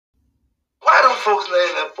folks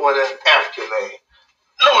name that boy that African name.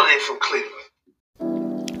 No, they from Cleveland.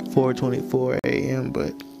 4:24 a.m.,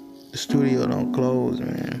 but the studio don't close,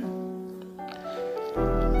 man.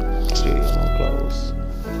 Studio don't close.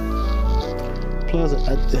 Plus,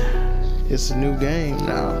 it's a new game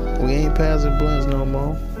now. We ain't passing blunts no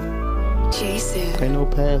more. Jason, ain't no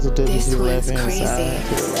passing to the left hand crazy. side,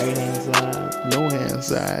 to the right hand side, no hand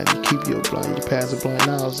side. You keep your blunt. You pass a blunt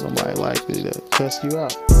now, somebody likely to cuss you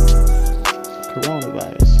out.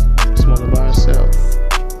 Coronavirus. Smoking by yourself.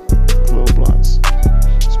 Little blunts.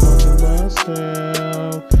 Smoking by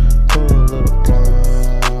myself. Pull a little blunt.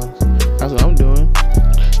 That's what I'm doing.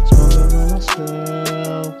 Smoking by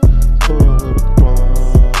myself. Pull a little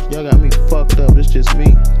blunt. Y'all got me fucked up. It's just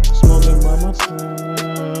me. Smoking by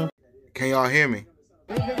myself. Can y'all hear me?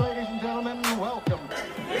 Ladies and gentlemen, welcome.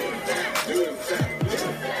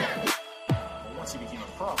 Once he became a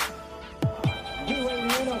pro, he weighed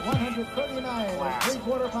in at 139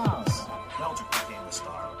 3/4 pounds. Belgium became the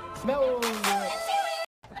star.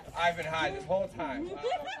 I've been high this whole time.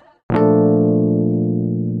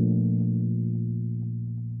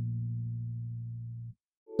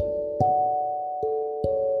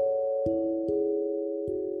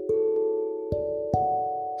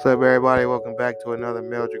 What's up, everybody? Welcome back to another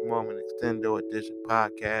Meldrick Moment Extendo Edition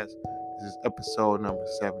podcast. This is episode number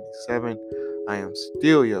 77. I am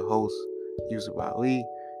still your host, Yusuf Ali,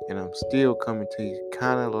 and I'm still coming to you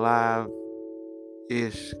kind of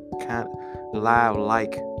live-ish, kind of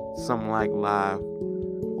live-like, something like live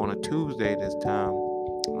on a Tuesday this time.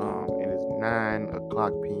 It is 9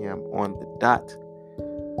 o'clock p.m. on the dot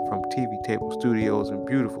from TV Table Studios in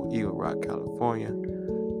beautiful Eagle Rock, California.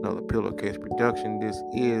 Another Pillowcase production. This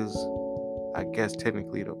is, I guess,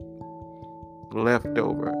 technically the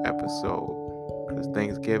leftover episode because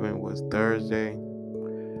Thanksgiving was Thursday.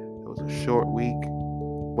 It was a short week,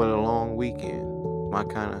 but a long weekend. My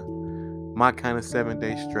kind of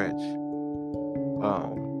 7-day stretch.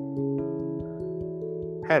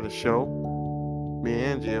 Had a show. Me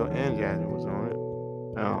and Jill and Jasmine was on it.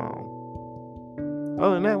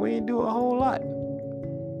 Other than that, we didn't do a whole lot.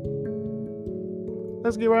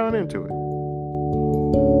 Let's get right on into it.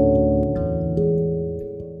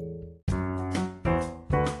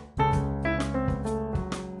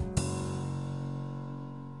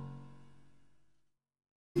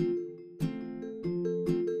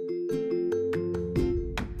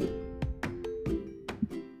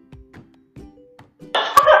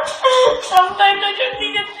 Sometimes I just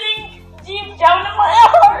need to think deep down in my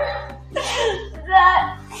heart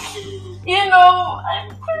that, I'm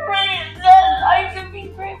great, that I can be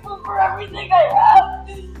grateful for everything I have.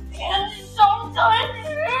 And sometimes,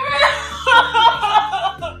 when I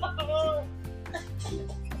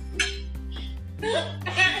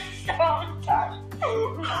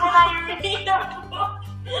read a book,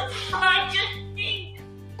 I just think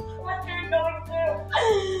what they're going through.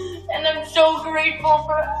 And I'm so grateful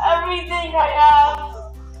for everything I have.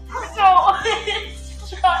 So it's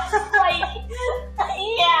just like,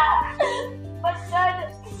 yeah. But then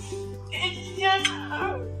it's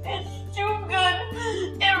too good.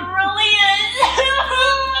 It really is.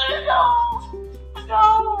 No.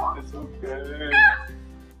 It's okay.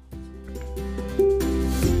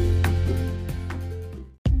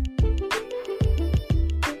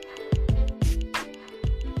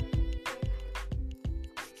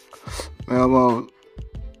 Well,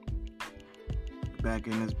 back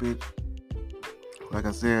in this bitch. Like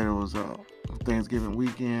I said, it was Thanksgiving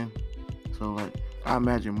weekend. So like I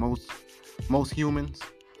imagine most humans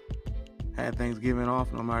had Thanksgiving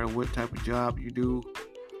off, no matter what type of job you do.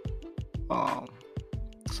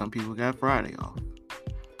 Some people got Friday off.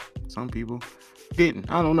 Some people didn't.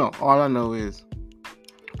 I don't know. All I know is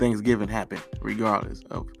Thanksgiving happened regardless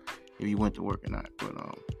of if you went to work or not. But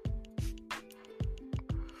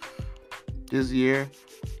this year,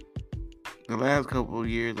 the last couple of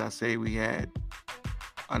years, I say we had,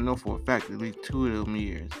 I know for a fact at least 2 of them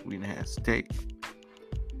years we didn't have steak.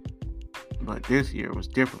 But this year was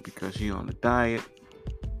different because she on the diet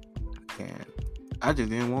and I just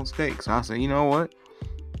didn't want steak. So I said, you know what?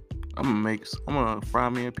 I'm gonna fry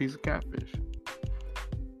me a piece of catfish.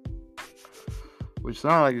 Which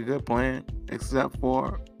sounded like a good plan, except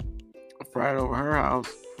for I fried over her house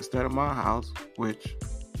instead of my house, which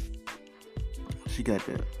she got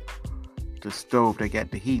the stove that got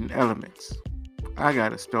the heating elements. I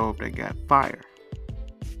got a stove that got fire.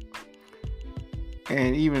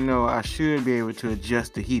 And even though I should be able to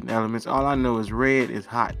adjust the heating elements, all I know is red is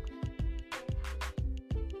hot.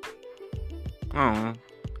 I don't know.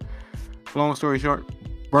 Long story short,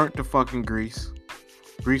 burnt the fucking grease.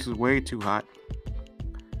 Grease was way too hot.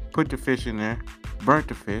 put the fish in there, burnt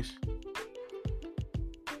the fish.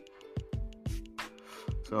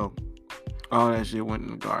 So all that shit went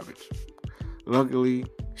in the garbage. Luckily,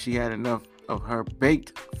 she had enough of her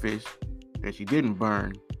baked fish that she didn't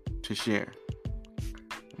burn to share.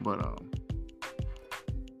 But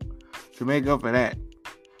to make up for that,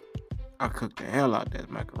 I cooked the hell out of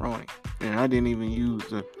that macaroni. And I didn't even use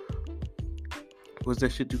the, what's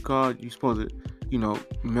that shit you call it? You supposed to,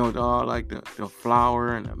 melt all like the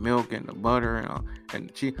flour and the milk and the butter and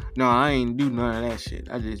the cheese. No, I ain't do none of that shit.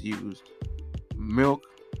 I just used milk,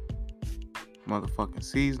 motherfucking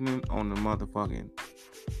seasoning on the motherfucking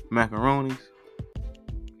macaronis,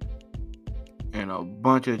 and a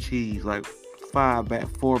bunch of cheese, like 4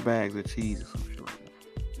 bags of cheese or some shit like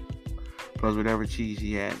that. Plus whatever cheese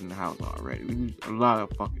she had in the house already. We used a lot of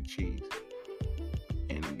fucking cheese.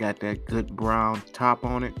 And it got that good brown top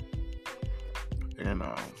on it. And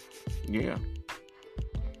yeah.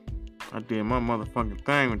 I did my motherfucking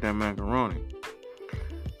thing with that macaroni.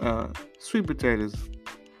 Sweet potatoes,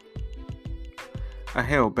 I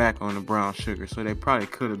held back on the brown sugar, so they probably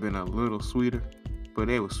could have been a little sweeter, but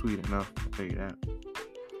they were sweet enough, I'll tell you that.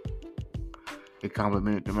 It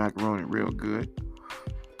complimented the macaroni real good.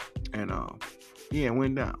 And yeah, it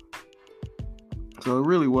went down. So it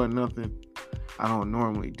really wasn't nothing I don't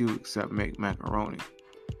normally do except make macaroni,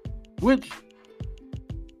 which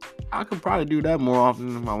I could probably do that more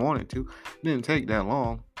often if I wanted to. It didn't take that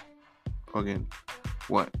long. Fucking,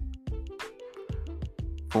 what?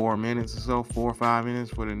 4 minutes or so, 4 or 5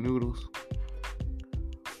 minutes for the noodles.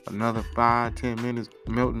 Another 5-10 minutes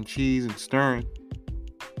melting cheese and stirring,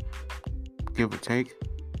 give or take.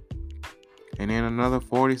 And then another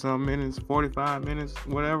 40-something minutes, 45 minutes,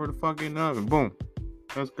 whatever the fuck in the oven. Boom.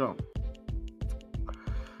 Let's go.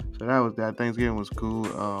 So that was that. Thanksgiving was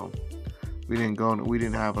cool. We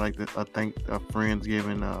didn't have like a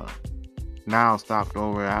Friendsgiving. Niall stopped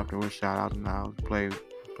over afterwards. Shout out to Niall. Play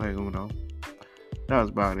Uno. That was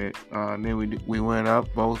about it. And then we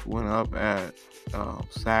both went up at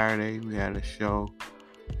Saturday. We had a show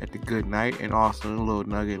at the Good Night, and also a little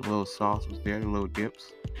nugget, a little sauce was there, the little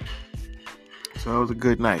dips. So it was a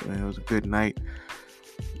good night, man. It was a good night.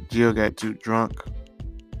 Jill got too drunk,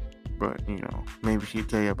 but maybe she'd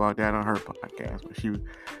tell you about that on her podcast. But she was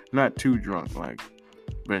not too drunk,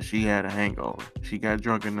 but she had a hangover. She got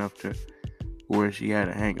drunk enough to where she had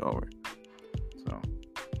a hangover. So,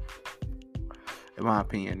 in my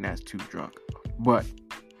opinion, that's too drunk. But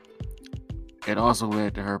it also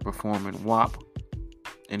led to her performing WAP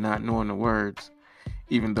and not knowing the words,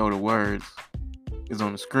 even though the words is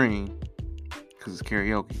on the screen, because it's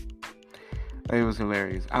karaoke. It was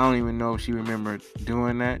hilarious. I don't even know if she remembered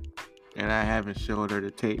doing that, and I haven't showed her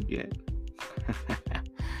the tape yet.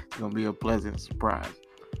 It's gonna be a pleasant surprise.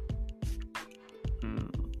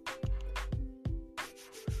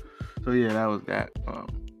 So yeah, that was that.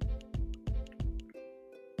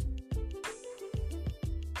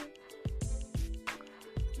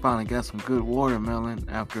 Finally got some good watermelon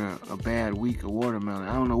after a bad week of watermelon.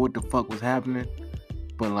 I don't know what the fuck was happening,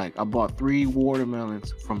 but I bought 3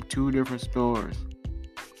 watermelons from 2 different stores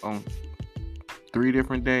on 3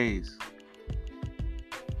 different days.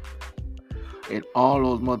 And all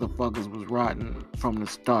those motherfuckers was rotten from the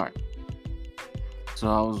start. So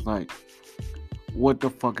I was like, what the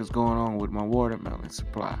fuck is going on with my watermelon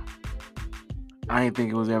supply? I didn't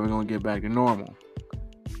think it was ever going to get back to normal,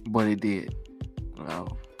 but it did.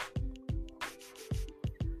 Well,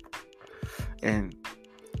 and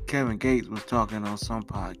Kevin Gates was talking on some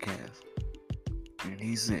podcast, and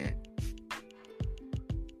he said,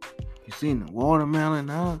 you seen the watermelon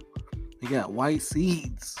now? They got white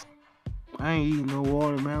seeds. I ain't eating no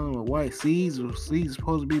watermelon with white seeds. The seeds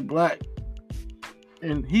supposed to be black.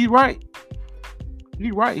 And he's right.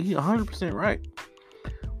 He's right. He's 100% right.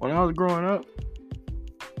 When I was growing up,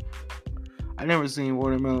 I never seen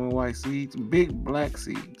watermelon with white seeds. Big black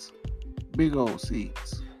seeds. Big old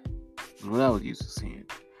seeds. That's what I was used to seeing.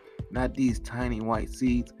 Not these tiny white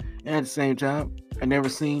seeds. And at the same time, I never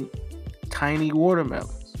seen tiny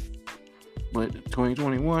watermelons. But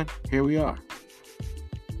 2021, here we are.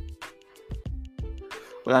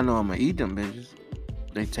 But I know I'm going to eat them bitches.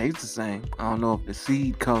 They taste the same. I don't know if the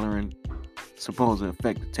seed coloring supposed to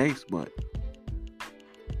affect the taste, but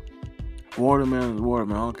watermelon is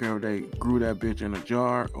watermelon. I don't care if they grew that bitch in a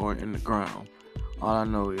jar or in the ground. All I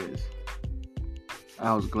know is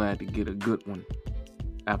I was glad to get a good one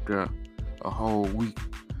after a whole week.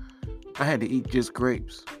 I had to eat just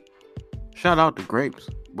grapes. Shout out to grapes,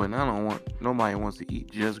 but nobody wants to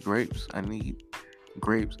eat just grapes. I need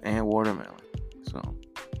grapes and watermelon. So,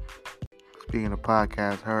 speaking of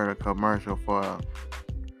podcasts, heard a commercial for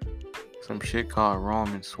some shit called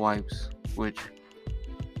Roman swipes, which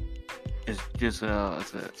is just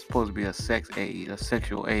supposed to be a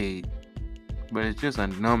sexual aid, but it's just a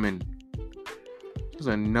numbing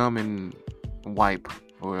wipe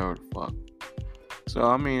or whatever the fuck. So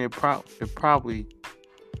I mean,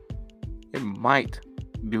 it might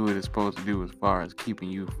do what it's supposed to do as far as keeping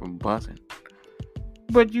you from buzzing,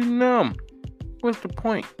 but you numb. What's the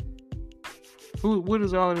point? What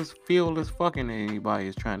is all this fearless fucking that anybody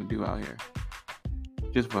is trying to do out here?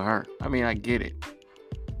 Just for her. I mean, I get it.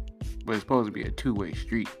 But it's supposed to be a two-way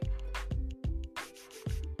street.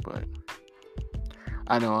 But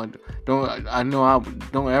I don't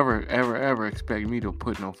ever expect me to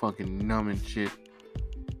put no fucking numbing shit.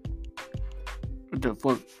 What the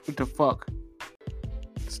fuck?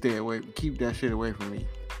 Stay away. Keep that shit away from me.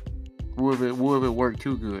 What if it work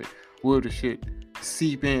too good? What if the shit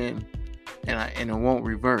seep in and it won't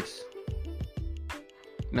reverse?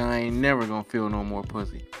 Now I ain't never gonna feel no more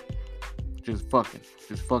pussy. Just fucking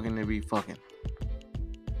to be fucking.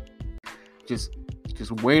 Just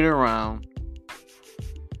wait around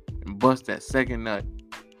and bust that second nut.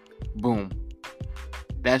 Boom.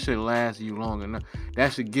 That should last you long enough.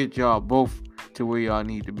 That should get y'all both to where y'all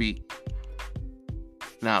need to be.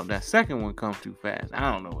 Now if that second one comes too fast,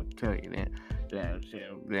 I don't know what to tell you then. That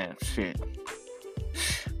shit.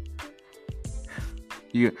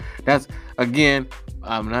 That's again.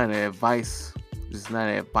 I'm not an advice. This is not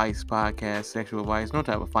an advice podcast, sexual advice, no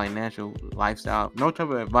type of financial lifestyle, no type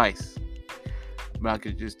of advice. But I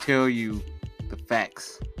could just tell you the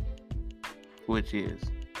facts, which is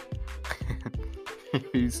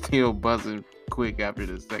you still buzzing quick after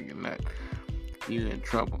the second nut. You're in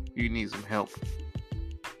trouble. You need some help.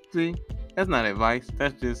 See, that's not advice.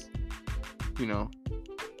 That's just,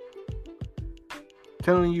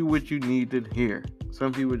 telling you what you need to hear.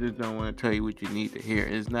 Some people just don't want to tell you what you need to hear.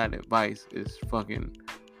 It's not advice. It's fucking,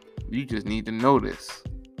 you just need to know this.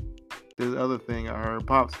 This other thing I heard,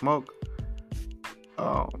 Pop Smoke,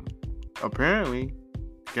 apparently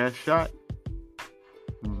got shot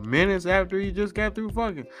minutes after he just got through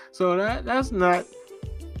fucking. So that's not,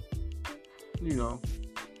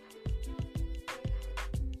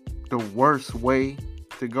 the worst way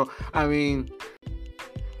to go. I mean,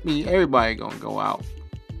 everybody gonna go out.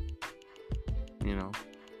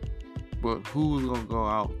 But who's gonna go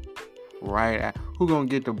out who gonna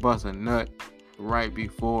get to bust a nut right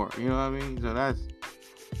before? You know what I mean? So that's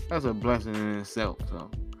a blessing in itself.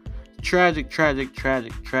 So tragic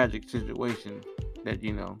situation that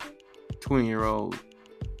 20-year-old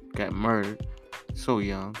got murdered so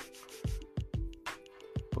young.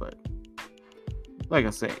 But like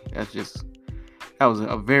I say, that was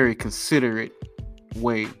a very considerate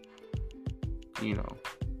way,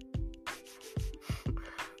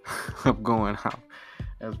 of going out.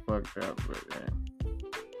 That's fucked up, but man.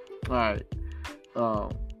 Alright.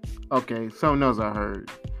 Okay, something else I heard.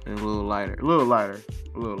 And a little lighter.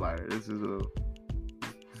 Let's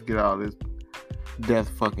get all this death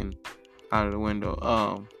fucking out of the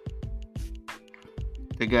window.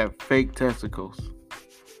 They got fake testicles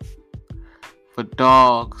for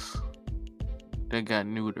dogs that got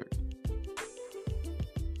neutered.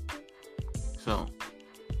 So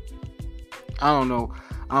I don't know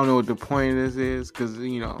what the point of this is, because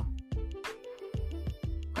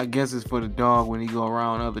I guess it's for the dog when he go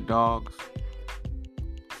around other dogs.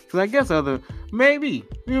 Because I guess maybe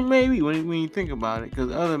when you think about it, because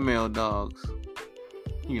other male dogs,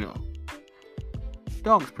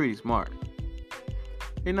 dogs pretty smart.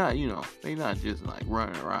 They're not just like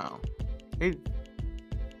running around. They're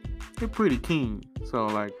pretty keen. So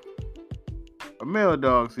like, a male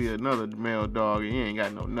dog see another male dog and he ain't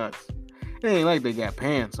got no nuts. It ain't like they got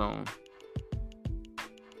pants on.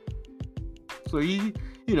 So he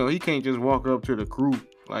can't just walk up to the crew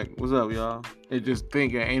like, "What's up, y'all?" and just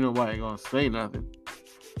think that ain't nobody gonna say nothing.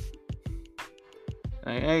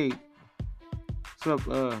 Like, "Hey, what's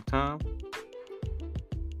up, Tom?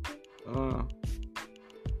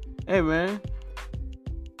 Hey, man,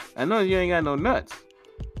 I know you ain't got no nuts.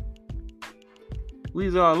 We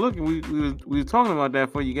was all looking. We was talking about that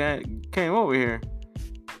before you came over here.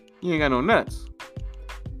 You ain't got no nuts."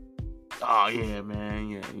 "Oh yeah, man.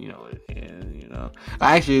 Yeah,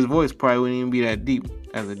 Actually, his voice probably wouldn't even be that deep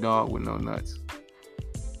as a dog with no nuts.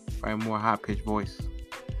 Probably more high pitched voice.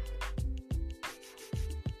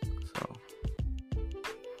 So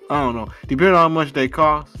I don't know. Depending on how much they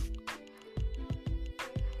cost,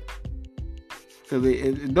 because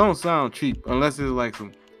it don't sound cheap unless it's like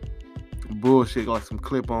some bullshit, like some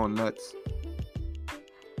clip-on nuts.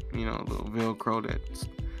 A little Velcro that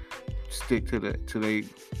stick to the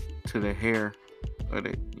hair, or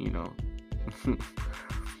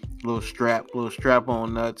little strap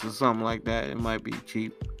on nuts or something like that, it might be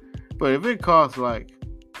cheap. But if it costs like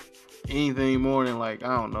anything more than like,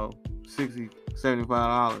 I don't know, $60,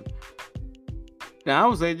 $75, then I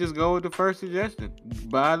would say just go with the first suggestion.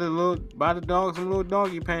 Buy the dog some little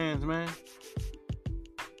doggy pants, man.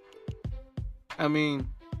 I mean,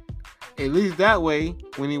 at least that way,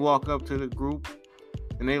 when he walk up to the group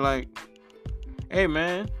and they like, hey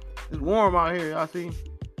man, it's warm out here, y'all see?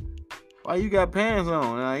 Why you got pants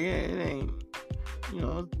on? And like, yeah, it ain't,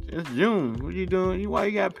 it's June. What you doing? Why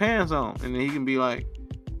you got pants on? And then he can be like,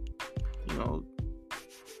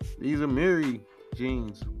 these are Miri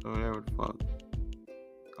jeans or whatever the fuck.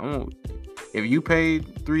 If you paid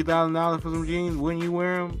 $3,000 for some jeans, wouldn't you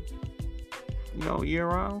wear them, year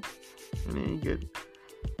round? And then you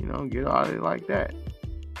get all of it like that.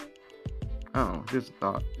 I don't know, just a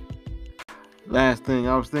thought. Last thing,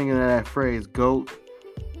 I was thinking of that phrase, GOAT.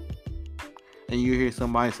 And you hear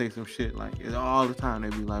somebody say some shit like it all the time. They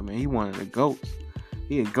be like, man, he one of the GOATs.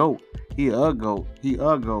 He a GOAT. He a GOAT. He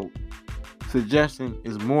a GOAT. Suggestion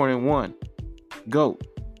is more than one. GOAT,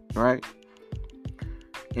 right?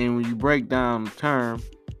 And when you break down the term,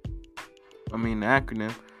 the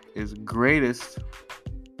acronym is greatest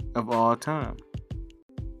of all time.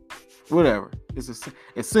 Whatever. It's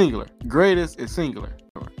singular. Greatest is singular.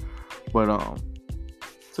 But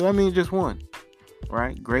so that means just one,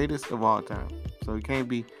 right? Greatest of all time. So it can't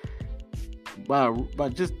be by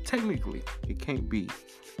just technically, it can't be,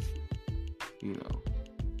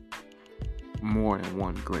 more than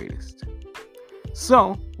one greatest.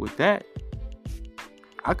 So with that,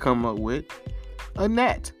 I come up with a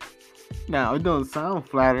gnat. Now it doesn't sound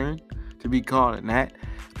flattering to be called a gnat.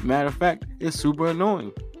 Matter of fact, it's super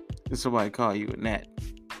annoying if somebody call you a gnat.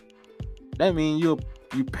 That means you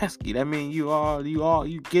pesky. That means you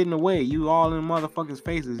getting away. You all in motherfuckers'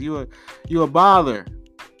 faces. You a bother.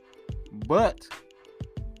 But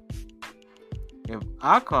if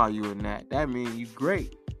I call you a gnat, that means you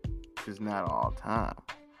great. Just not all time.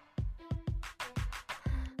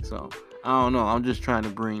 So I don't know. I'm just trying to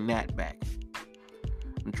bring gnat back.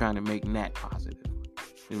 I'm trying to make gnat positive.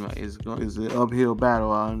 It's an uphill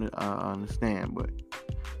battle. I understand, but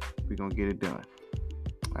we're gonna get it done.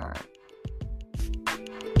 All right.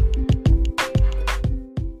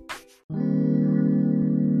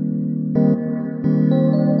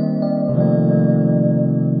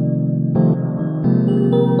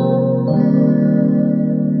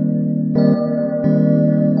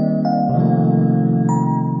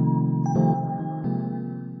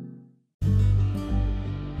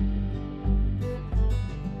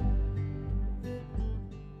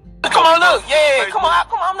 Come on, look, yeah, come on,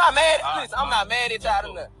 I'm not mad at this. I'm not mad at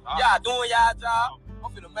y'all. Y'all doing y'all job.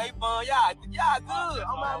 I'm finna make fun. Y'all good.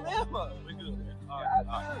 I'm not member. We good, man. Y'all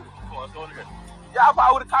good. Come on, let's go in here. Y'all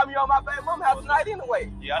probably would have caught me on my baby mama house tonight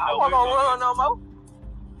anyway. Yeah, I know. I wasn't gonna run no more.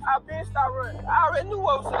 I been start running. I already knew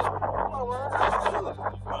what was up. I'm gonna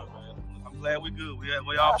run. I'm glad we good. We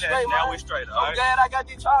all passed. Now we straight. I'm glad I got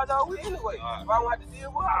this charge on with anyway. If I don't have to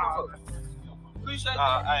deal with her. Appreciate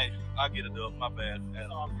that. I'll get it up. My bad.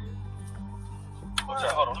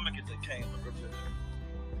 Hold on, let me get that cane.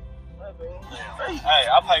 Hey,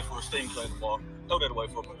 I'll pay for a steam cleaner, boy. Throw that away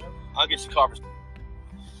for me. I'll get your carpet.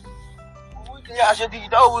 Yeah, I should do these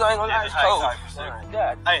doors. I ain't gonna lie, it's cold.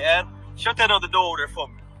 Hey, Adam, shut that other door over there for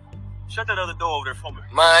me. Shut that other door over there for me.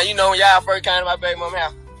 Man, when y'all first came to my baby mama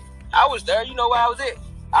house, I was there. You know where I was at?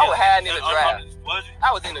 I was hiding in the dryer. Was you?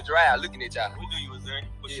 I was in the dryer looking at y'all. We knew you was there.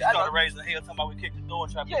 But she started raising hell, talking about we kicked the door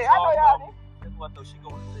and tried to get I know y'all did. That's what I thought she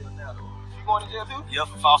going to jail now, though. Going to jail too? Yep,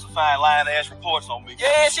 for falsifying lying ass reports on me.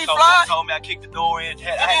 Yeah, she told me I kicked the door in. Look,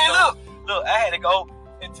 I had to go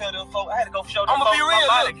and tell them folks. I had to go show them folks. I'm gonna be real.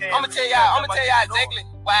 I'm gonna tell y'all exactly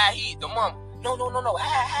why I hit the mama. No.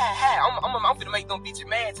 Hi. I'm finna make them bitches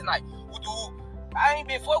mad tonight. I ain't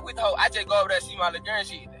been fucked with the hoe. I just go over there and see my little girl and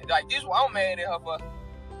shit. Like this what I'm mad at her for.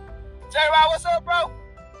 J-Rod, what's up, bro?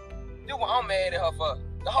 This what I'm mad at her for.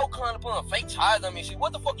 The whole come to put a fake charge on me. Shit,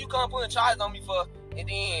 what the fuck you come putting charge on me for? And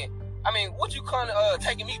then, what you come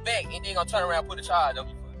taking me back and then gonna turn around and put a charge on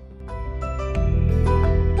me for?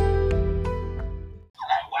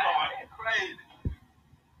 Wow, that's crazy.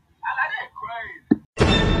 That's crazy.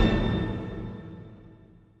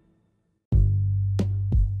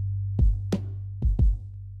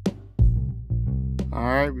 All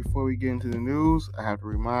right, before we get into the news, I have to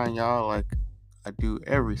remind y'all, like I do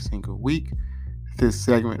every single week, this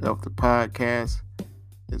segment of the podcast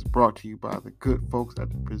is brought to you by the good folks at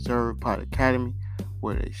the Preserve Pot Academy,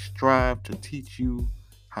 where they strive to teach you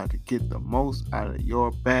how to get the most out of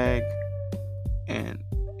your bag. And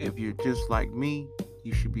if you're just like me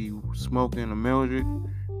you should be smoking a Mildred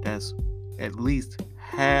that's at least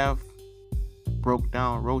half broke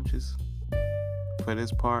down roaches for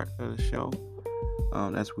this part of the show.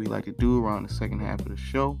 That's what we like to do around the second half of the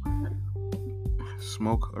show.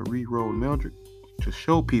 Smoke a re-rolled Mildred to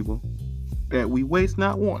show people that we waste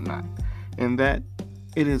not, want not, and that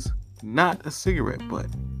it is not a cigarette butt.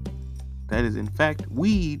 That is in fact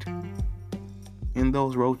weed in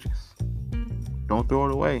those roaches. Don't throw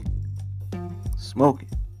it away. Smoke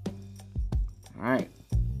it. Alright.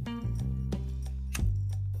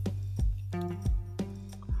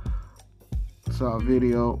 Saw a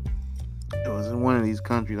video. It was in one of these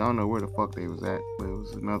countries. I don't know where the fuck they was at, but it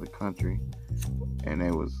was another country. And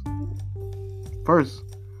it was first,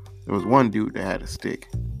 there was one dude that had a stick,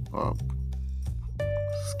 or a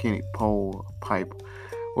skinny pole, a pipe,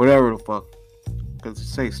 whatever the fuck. Because to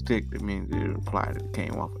say stick, that means it implied that it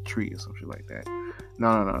came off a tree or some shit like that.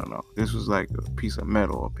 No. This was like a piece of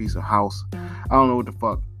metal or a piece of house. I don't know what the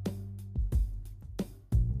fuck.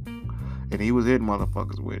 And he was hitting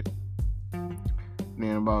motherfuckers with it. And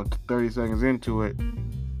then about 30 seconds into it,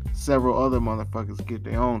 several other motherfuckers get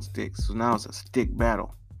their own sticks. So now it's a stick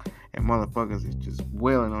battle. And motherfuckers is just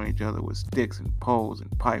wailing on each other with sticks and poles and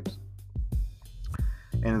pipes.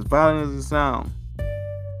 And as violent as it sounds,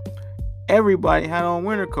 everybody had on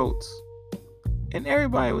winter coats. And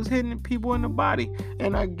everybody was hitting people in the body.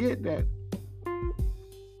 And I get that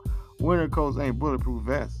winter coats ain't bulletproof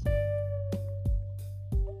vests.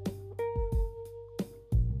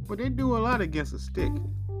 But they do a lot against a stick.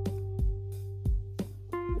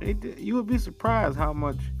 You would be surprised how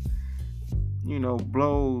much,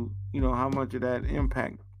 blows, how much of that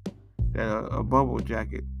impact that a bubble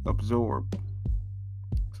jacket absorbed.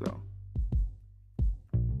 So,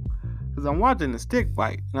 because I'm watching the stick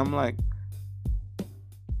fight, and I'm like,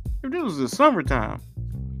 if this was the summertime,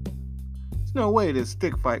 there's no way this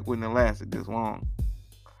stick fight wouldn't have lasted this long.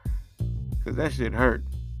 Because that shit hurt.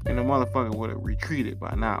 And the motherfucker would have retreated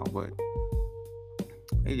by now, but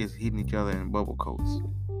they just hitting each other in bubble coats.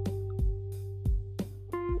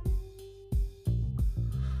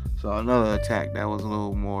 So another attack that was a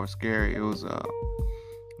little more scary. It was a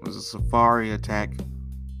safari attack,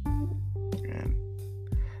 and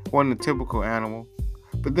wasn't a typical animal.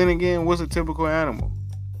 But then again, what's a typical animal?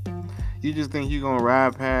 You just think you're gonna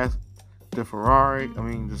ride past the safari.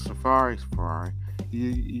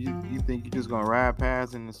 You think you're just gonna ride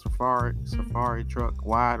past in the safari truck,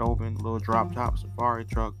 wide open, little drop top safari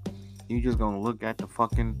truck. You just gonna look at the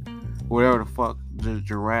fucking whatever the fuck, the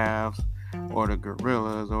giraffes or the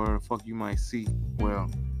gorillas or the fuck you might see. Well,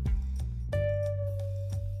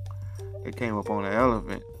 they came up on an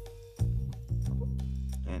elephant,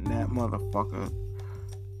 and that motherfucker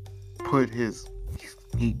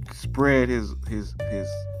he spread his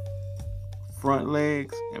front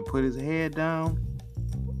legs and put his head down.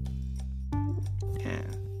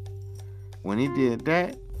 And when he did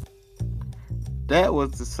that, that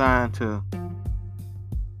was the sign to,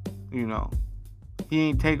 he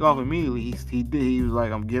ain't take off immediately. He was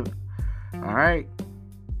like, I'm giving. Alright.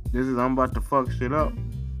 I'm about to fuck shit up.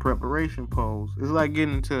 Preparation pose. It's like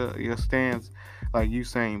getting into your stance like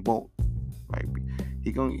Usain Bolt. Like he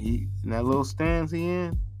in that little stance he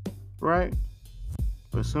in, right?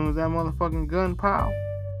 But as soon as that motherfucking gun pow,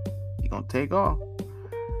 he gonna take off.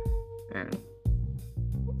 And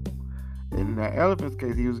in that elephant's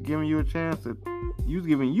case, he was giving you a chance to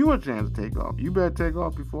take off. You better take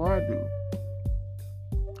off before I do.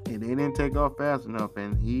 And they didn't take off fast enough,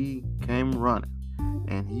 and he came running.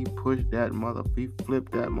 And he flipped that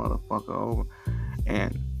motherfucker over.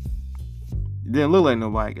 And it didn't look like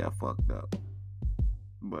nobody got fucked up.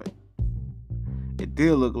 But it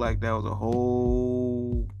did look like that was a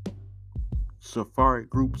whole safari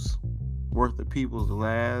group's worth of people's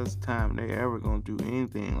last time they ever gonna do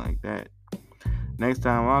anything like that. Next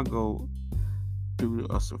time I go through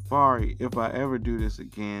a safari, if I ever do this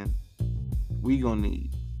again, we gonna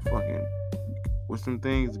need fucking, what's them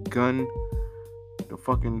things, the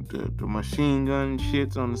machine gun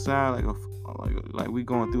shits on the side, like we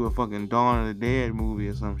going through a fucking Dawn of the Dead movie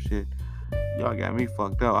or some shit. Y'all got me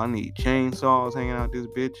fucked up. I need chainsaws hanging out this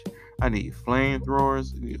bitch. I need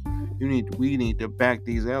flamethrowers. We need to back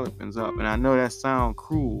these elephants up. And I know that sound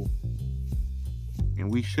cruel,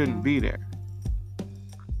 and we shouldn't be there.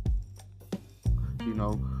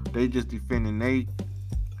 They just defending they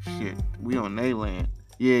shit. We on they land.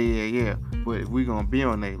 Yeah. But if we gonna be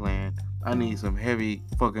on they land, I need some heavy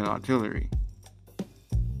fucking artillery.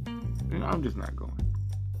 I'm just not going.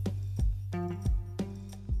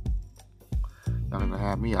 Y'all gonna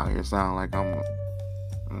have me out here sound like I'm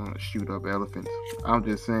gonna shoot up elephants. I'm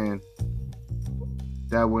just saying,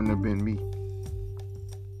 that wouldn't have been me.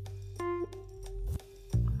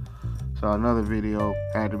 So another video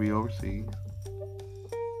had to be overseas.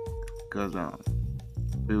 Because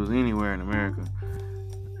if it was anywhere in America,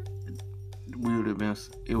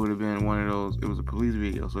 it would have been one of those. It was a police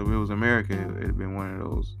video, so if it was America, it would have been one of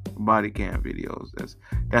those body cam videos.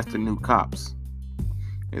 That's the new cops.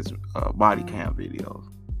 It's body cam videos.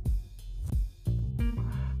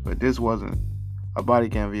 But this wasn't a body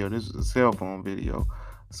cam video. This was a cell phone video.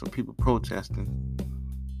 Some people protesting,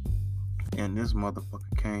 and this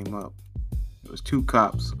motherfucker came up. It was two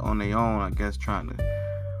cops on their own, I guess, trying to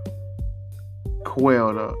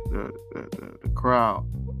quell the crowd.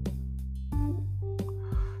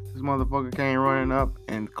 This motherfucker came running up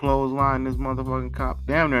and clotheslined this motherfucking cop.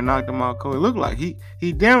 Damn near knocked him out cold. It looked like he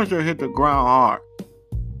damn sure hit the ground hard.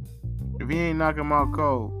 If he ain't knock him out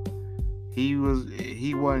cold, he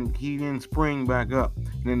didn't spring back up.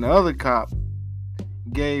 And then the other cop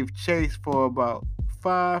gave chase for about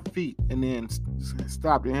 5 feet and then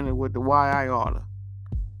stopped and hit it with the Y.I. order.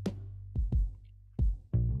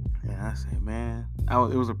 And I said, man,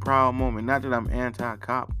 it was a proud moment. Not that I'm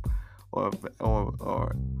anti-cop or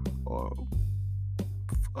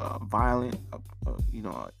violent,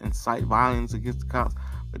 incite violence against the cops,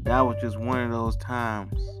 but that was just one of those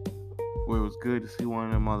times where it was good to see one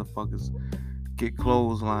of them motherfuckers get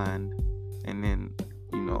clotheslined and then,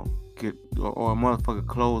 or a motherfucker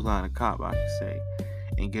clothesline a cop, I should say,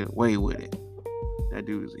 and get away with it. That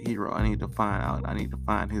dude is a hero. I need to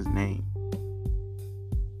find his name.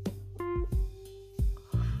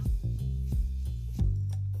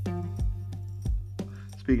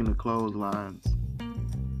 Speaking of clotheslines,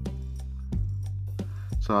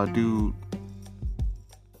 so a dude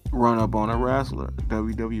run up on a wrestler,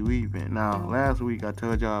 WWE event. Now, last week I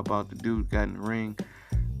told y'all about the dude got in the ring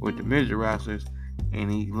with the midget wrestlers,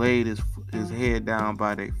 and he laid his head down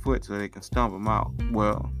by their foot so they can stomp him out.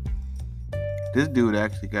 Well, this dude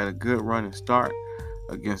actually got a good running start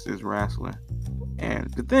against this wrestler.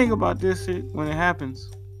 And the thing about this shit, when it happens,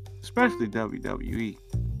 especially WWE,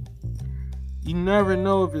 you never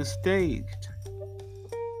know if it's staged.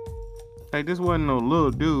 Like, this wasn't no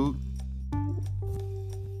little dude.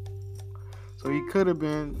 So he could have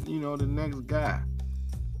been, the next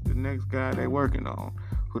guy they working on,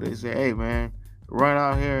 who they say, hey man, run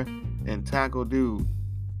out here and tackle dude.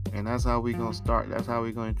 And that's how we gonna start. That's how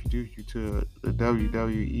we gonna introduce you to the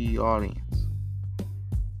WWE audience.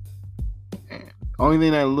 And only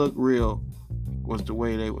thing that looked real was the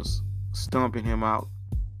way they was stomping him out.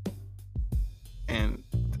 And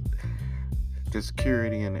the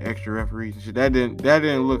security and the extra referees and shit. That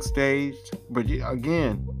didn't look staged. But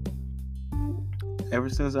again, ever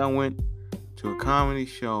since I went to a comedy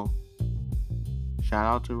show, shout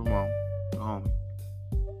out to Ramon, the homie.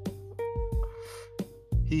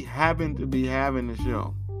 He happened to be having the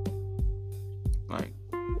show. Like,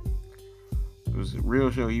 it was a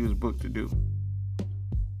real show he was booked to do.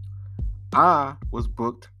 I was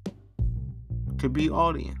booked to be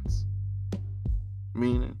audience.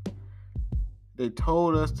 Meaning, they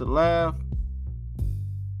told us to laugh.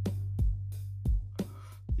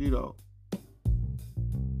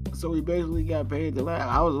 So we basically got paid to laugh.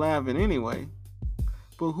 I was laughing anyway.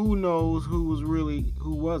 But who knows who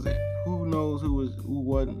wasn't? Who knows who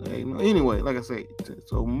wasn't? Anyway, like I say,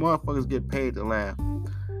 so motherfuckers get paid to laugh.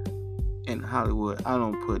 In Hollywood, I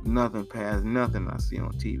don't put nothing past nothing I see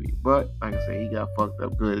on TV. But, like I say, he got fucked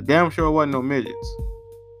up good. Damn sure it wasn't no midgets.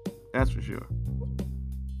 That's for sure.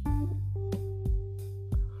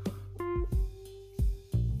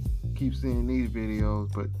 Keep seeing these videos,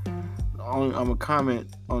 but I'm gonna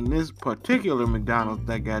comment on this particular McDonald's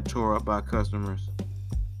that got tore up by customers,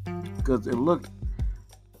 because the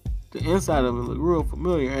inside of it looked real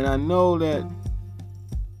familiar, and I know that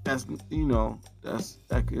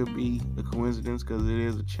could be a coincidence because it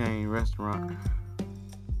is a chain restaurant,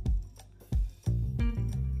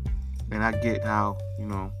 and I get how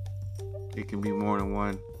it can be more than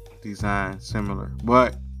one design similar,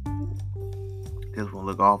 but this one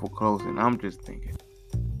look awful close, and I'm just thinking,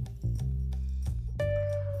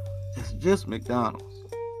 it's just McDonald's.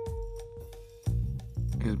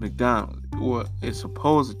 It's McDonald's. Well, it's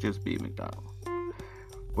supposed to just be McDonald's.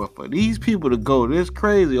 But for these people to go this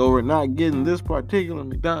crazy over not getting this particular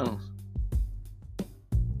McDonald's,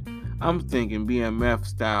 I'm thinking BMF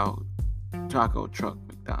style taco truck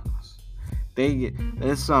McDonald's.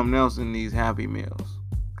 There's something else in these Happy Meals,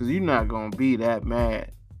 because you're not gonna be that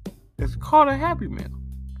mad. It's called a Happy Meal.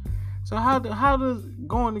 So how does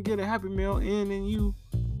going to get a Happy Meal end and you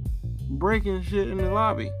breaking shit in the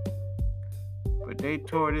lobby? But they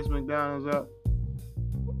tore this McDonald's up.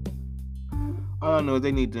 All I know is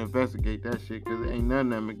they need to investigate that shit, because ain't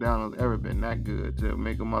nothing at McDonald's ever been that good to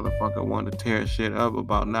make a motherfucker want to tear shit up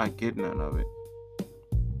about not getting none of it.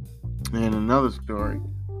 And another story,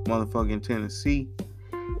 motherfucking Tennessee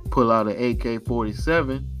pull out an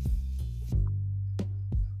AK-47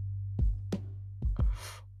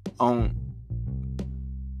 on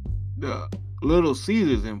the Little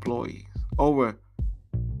Caesars employees over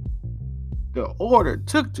the order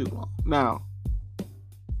took too long. Now,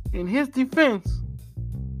 in his defense,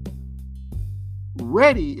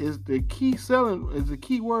 ready is the key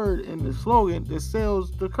word in the slogan that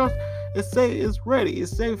sells the customer. It say it's ready. It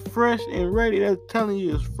say fresh and ready. That's telling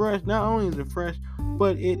you it's fresh. Not only is it fresh,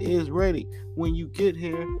 but it is ready. When you get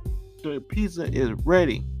here, the pizza is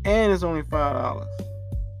ready, and it's only $5.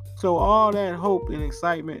 So all that hope and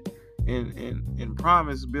excitement and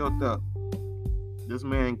promise built up. This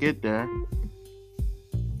man get there.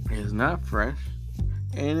 It's not fresh,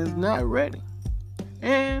 and it's not ready,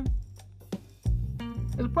 and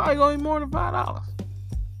it's probably going to be more than $5.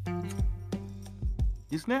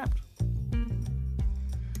 He snapped.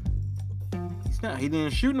 He didn't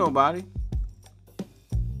shoot nobody,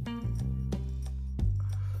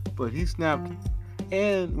 but he snapped.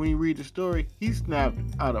 And when you read the story, he snapped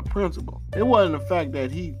out of principle. It wasn't the fact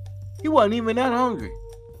that he wasn't even that hungry.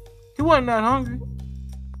 He wasn't that hungry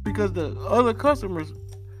because the other customers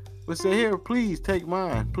would say, "Here, please take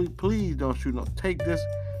mine. Please don't shoot no. Take this.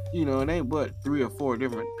 You know, it ain't but 3 or 4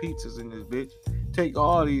 different pizzas in this bitch. Take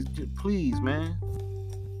all these, please, man.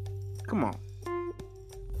 Come on.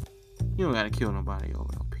 You don't gotta kill nobody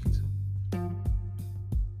over no pizza.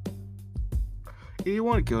 He didn't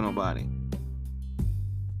want to kill nobody.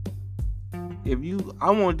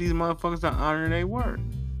 I want these motherfuckers to honor their word.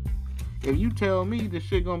 If you tell me the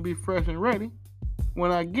shit gonna be fresh and ready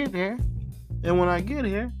when I get there, and when I get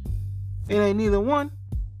here, it ain't neither one.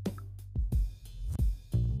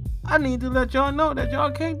 I need to let y'all know that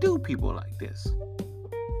y'all can't do people like this.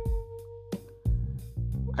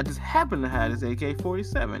 I just happened to have this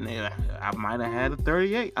AK-47. I might have had a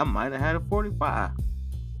 38. I might have had a 45.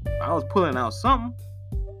 I was pulling out something.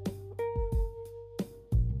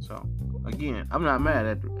 So, again, I'm not mad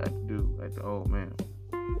at the dude, at the old man.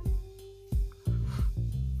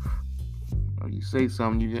 When you say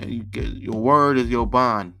something, you get your word is your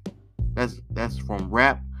bond. That's from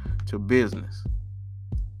rap to business.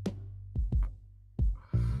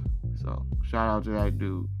 So, shout out to that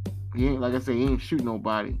dude. He ain't, like I said, he ain't shoot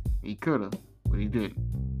nobody. He coulda, but he didn't.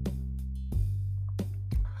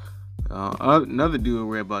 Another dude I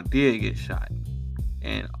read about did get shot.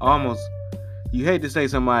 And almost, you hate to say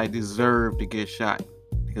somebody deserved to get shot,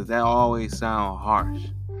 because that always sounds harsh.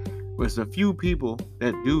 But it's a few people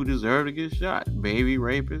that do deserve to get shot. Baby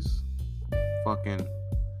rapists. Fucking,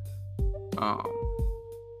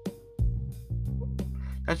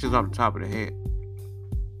 that's just off the top of the head.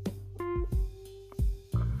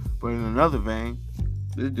 But in another vein,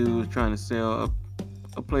 this dude was trying to sell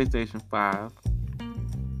a PlayStation 5.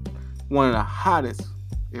 One of the hottest,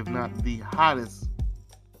 if not the hottest,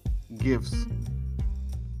 gifts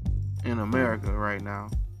in America right now.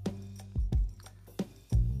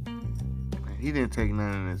 And he didn't take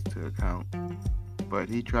none of this to account. But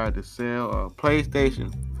he tried to sell a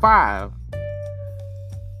PlayStation 5.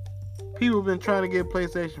 People have been trying to get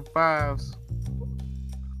PlayStation 5s.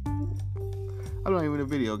 I'm not even a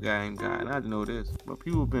video game guy, and I know this, but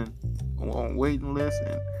people have been on waiting lists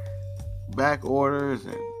and back orders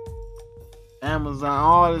and Amazon,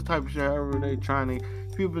 all this type of shit. However,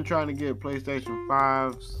 people been trying to get PlayStation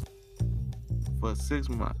 5s for 6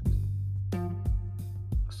 months,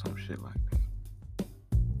 some shit like that.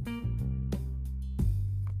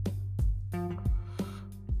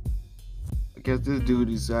 I guess this dude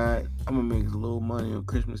decided, I'm gonna make a little money on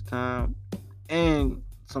Christmas time, and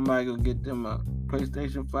somebody gonna get them a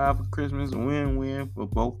PlayStation 5 for Christmas. Win-win for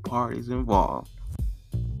both parties involved.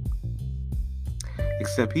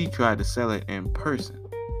 Except he tried to sell it in person.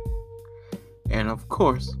 And of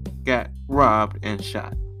course, got robbed and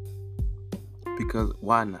shot. Because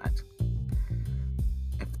why not?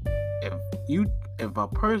 If a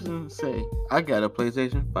person say, I got a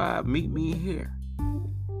PlayStation 5, meet me here.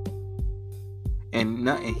 And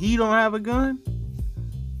he don't have a gun?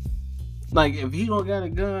 Like, if he don't got a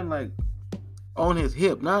gun, like, on his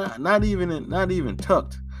hip, not even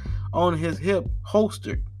tucked, on his hip,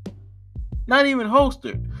 holstered, not even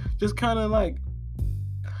holstered, just kind of like,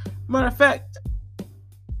 matter of fact,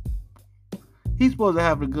 he's supposed to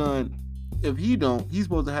have the gun. If he don't, he's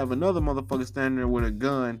supposed to have another motherfucker standing there with a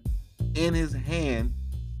gun in his hand,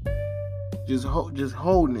 just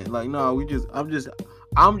holding it. Like, no,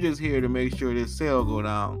 I'm just here to make sure this sale go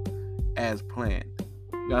down. as planned.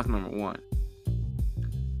 That's number one.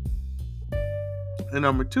 And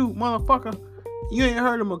number two, motherfucker, you ain't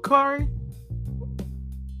heard of Mercari?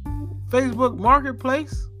 Facebook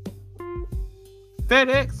Marketplace?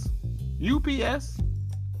 FedEx? UPS?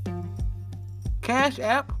 Cash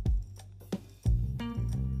App?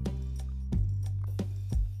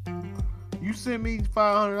 You send me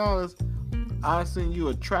 $500, I send you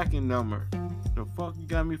a tracking number. The fuck you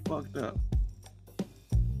got me fucked up.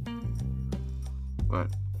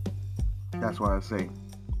 But that's why I say,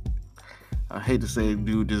 I hate to say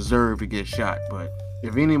dude deserve to get shot, but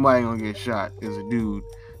if anybody gonna get shot, is a dude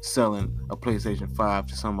selling a PlayStation 5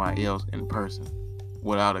 to somebody else in person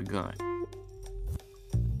without a gun.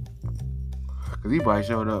 Cause he probably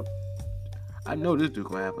showed up. I know this dude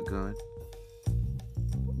gonna have a gun,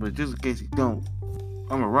 but just in case he don't,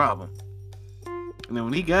 I'm gonna rob him. And then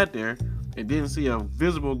when he got there and didn't see a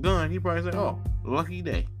visible gun, he probably said, "Oh, lucky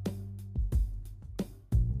day."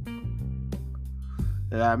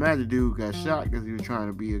 And I imagine dude got shot because he was trying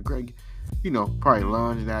to be a great, probably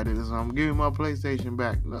lunged at it or something. Give me my PlayStation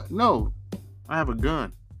back. No, I have a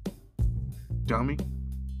gun. Dummy.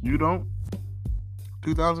 You don't?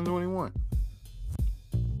 2021.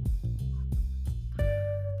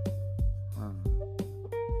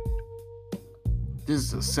 This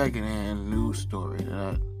is a secondhand news story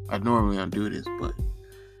that I normally don't do this, but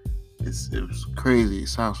it was crazy. It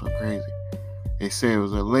sounds so crazy. They said it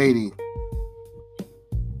was a lady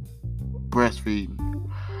breastfeeding.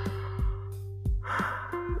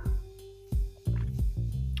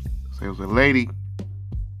 So it was a lady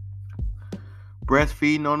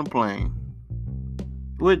breastfeeding on the plane,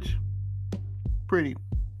 which pretty,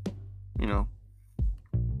 people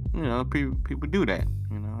do that.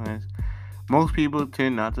 As most people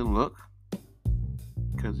tend not to look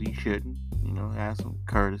because you shouldn't. Have some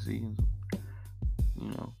courtesy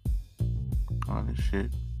and all this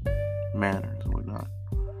shit, manners and whatnot.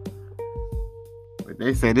 But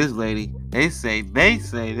they say this lady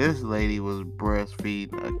was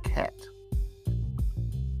breastfeeding a cat.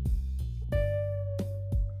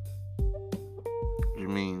 Which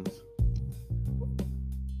means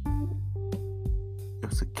it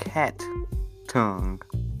was a cat tongue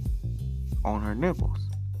on her nipples.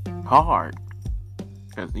 Hard.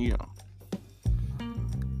 Because,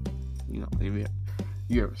 if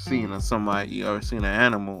you ever seen an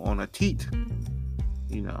animal on a teat,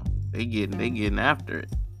 they getting after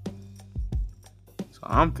it. So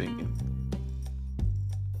I'm thinking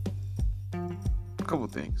a couple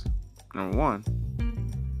things. Number one,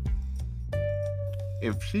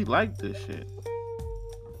 if she liked this shit,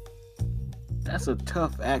 that's a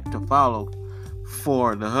tough act to follow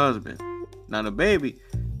for the husband. Now the baby,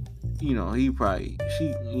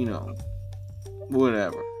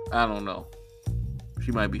 whatever. I don't know.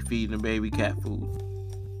 She might be feeding the baby cat food.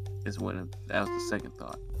 That was the second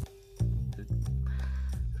thought. The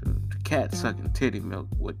cat sucking titty milk.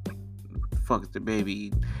 What the fuck is the baby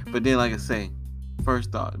eating? But then, like I say,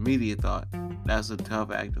 first thought, immediate thought, that's a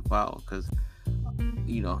tough act to follow because,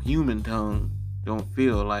 human tongue don't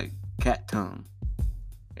feel like cat tongue.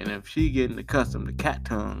 And if she getting accustomed to cat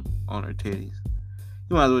tongue on her titties,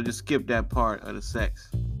 you might as well just skip that part of the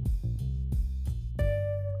sex.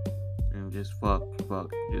 And just fuck.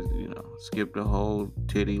 Just, skip the whole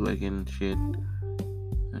titty licking shit. And,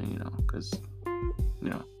 because,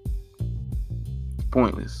 it's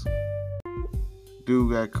pointless.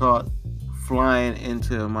 Dude got caught flying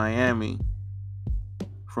into Miami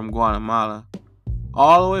from Guatemala.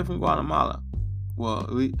 All the way from Guatemala. Well,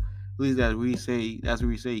 at least that's where you say he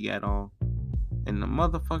got on. In the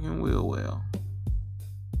motherfucking wheel well.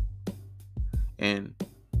 And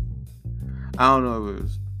I don't know if it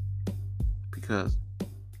was because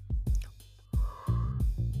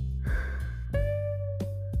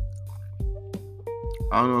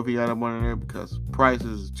I don't know if he got up on there because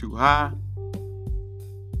prices is too high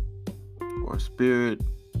or spirit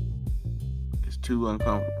is too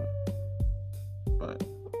uncomfortable. But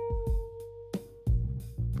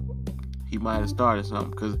he might have started something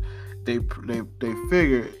because they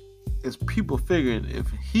figured, it's people figuring if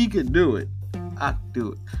he could do it, I could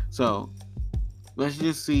do it. So let's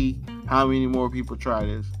just see how many more people try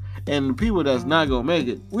this. And the people that's not gonna make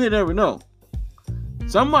it, we'll never know.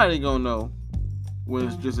 Somebody gonna know when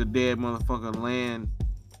it's just a dead motherfucker land,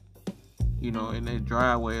 in their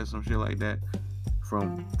driveway or some shit like that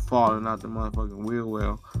from falling out the motherfucking wheel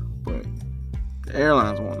well. But the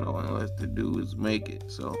airlines won't know unless the dudes make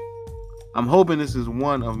it. So I'm hoping this is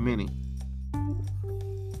one of many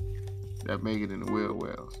that make it in the wheel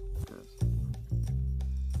wells.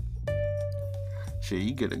 Shit,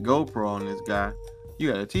 you get a GoPro on this guy,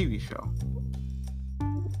 You got a TV show.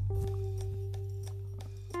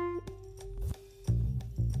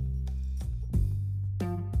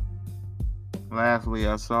 Last thing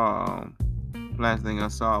I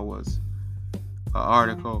saw was an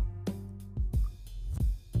article.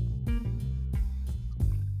 And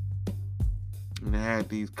they had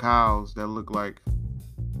these cows that look like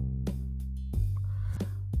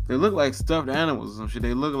stuffed animals or some shit.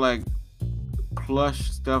 They look like plush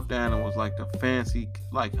stuffed animals, like the fancy,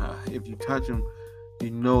 like if you touch them, you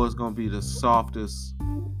know it's gonna be the softest,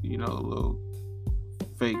 little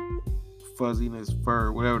fake fuzziness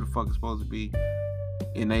fur, whatever the fuck it's supposed to be.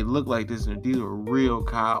 And they look like this, and these are real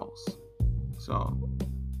cows. So,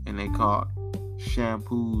 and they called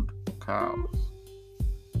shampooed cows.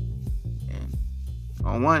 And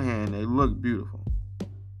on one hand, they look beautiful.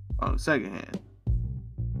 On the second hand,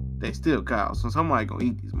 they still cows. So somebody gonna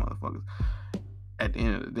eat these motherfuckers. At the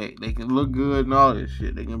end of the day, they can look good and all this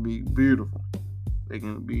shit. They can be beautiful. They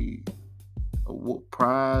can be a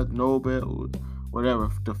prize, Nobel,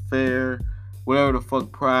 whatever, the fair, whatever the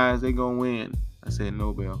fuck prize they gonna win. I said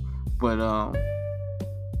Nobel. But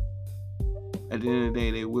at the end of the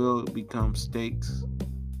day, they will become steaks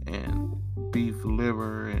and beef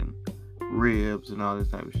liver and ribs and all this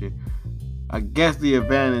type of shit. I guess the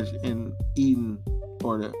advantage in eating,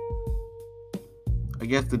 I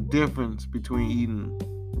guess the difference between eating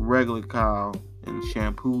regular cow and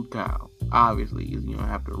shampooed cow, obviously, is you don't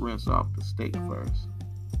have to rinse off the steak first.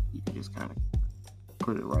 You can just kind of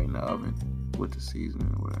put it right in the oven with the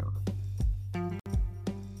seasoning or whatever.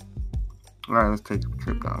 Alright, let's take a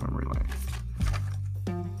trip down memory lane.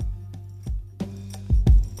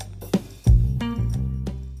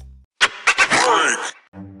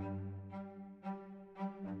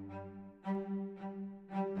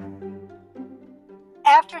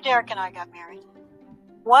 After Derek and I got married,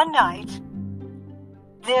 one night,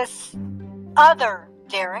 this other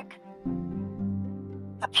Derek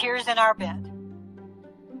appears in our bed.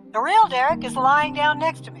 The real Derek is lying down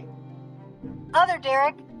next to me. Other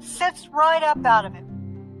Derek sits right up out of it.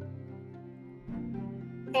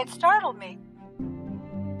 It startled me.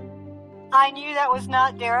 I knew that was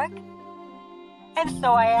not Derek, and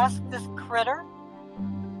so I asked this critter,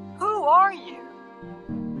 "Who are you?"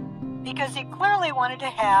 Because he clearly wanted to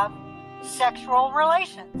have sexual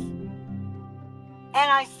relations.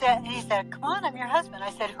 And he said, "Come on, I'm your husband." I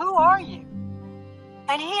said, "Who are you?"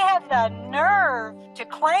 And he had the nerve to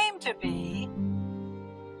claim to be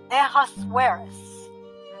Ahasuerus,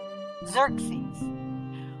 Xerxes.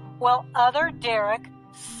 Well, other Derek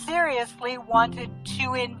seriously wanted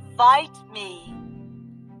to invite me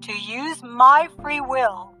to use my free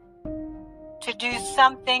will to do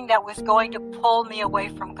something that was going to pull me away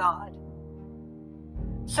from God.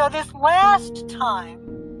 So this last time,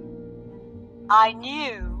 I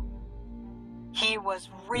knew he was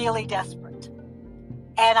really desperate.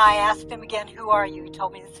 And I asked him again, "Who are you?" He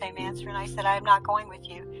told me the same answer, and I said, "I am not going with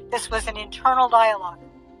you." This was an internal dialogue.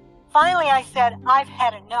 Finally, I said, "I've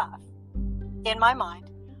had enough." In my mind,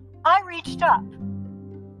 I reached up.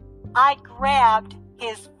 I grabbed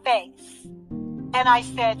his face, and I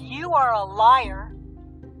said, "You are a liar,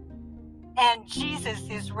 and Jesus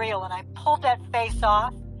is real." And I pulled that face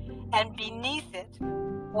off, and beneath it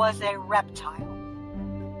was a reptile.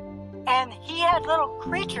 And he had little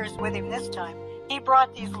creatures with him this time. He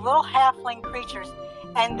brought these little halfling creatures,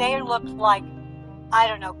 and they looked like, I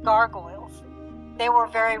don't know, gargoyles. They were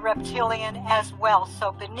very reptilian as well.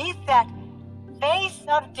 So beneath that face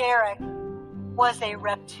of Derek was a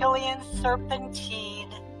reptilian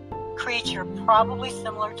serpentine creature, probably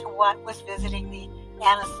similar to what was visiting the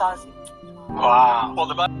Anasazi. Wow.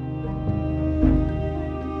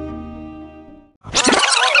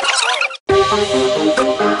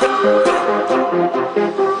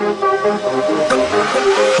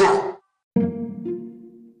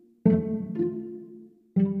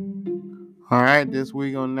 All right, this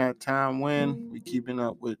week on That Time When, we keeping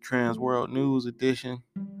up with Trans World News Edition,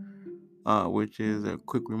 which is a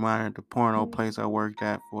quick reminder of the porno place I worked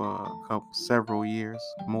at for several years,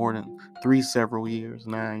 more than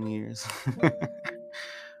 9 years.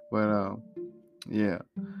 But yeah,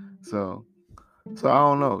 so I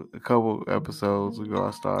don't know. A couple episodes ago,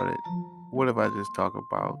 I started. What if I just talk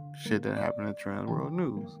about shit that happened in Trans World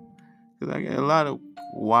News? Because I get a lot of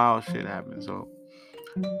wild shit happening. So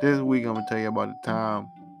this week, I'm gonna tell you about the time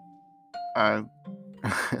I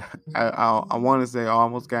want to say I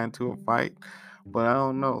almost got into a fight, but I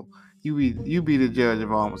don't know. You be the judge if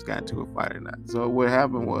I almost got into a fight or not. So what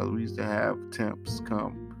happened was we used to have temps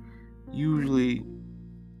come. Usually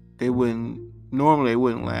they wouldn't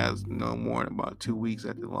last no more than about 2 weeks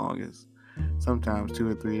at the longest. sometimes 2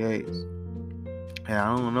 or 3 days. And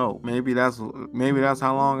I don't know. Maybe that's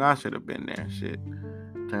how long I should have been there. Shit,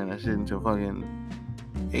 turn that shit into fucking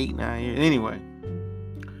 8-9 years. Anyway,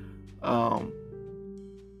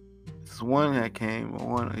 this one that came.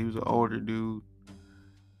 He was an older dude,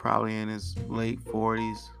 probably in his late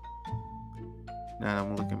 40s. Now that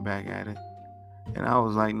I'm looking back at it, and I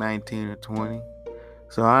was like 19 or 20.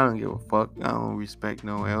 So I don't give a fuck. I don't respect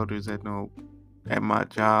no elders at my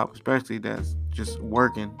job, especially that's just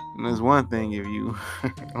working. And there's one thing if you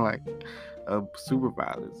like a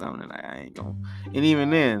supervisor or something, like, I ain't gonna. And even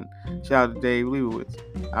then, shout out to Dave Leibowitz,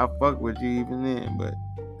 I fuck with you even then, but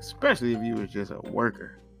especially if you was just a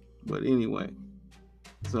worker. But anyway,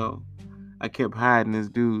 so I kept hiding this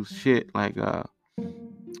dude's shit. Like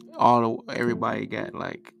everybody got,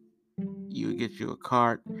 like, you would get you a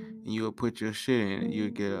cart and you would put your shit in it. You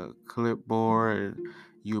would get a clipboard, and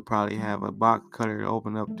you would probably have a box cutter to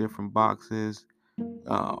open up different boxes,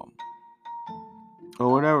 or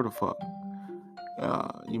whatever the fuck.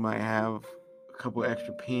 You might have a couple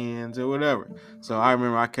extra pens or whatever. So I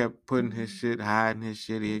remember I kept putting his shit, hiding his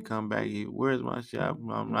shit. He'd come back, where's my shit?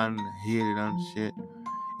 I'm not hid it on shit.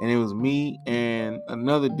 And it was me and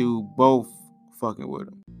another dude both fucking with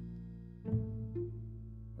him.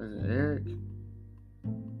 Was it Eric?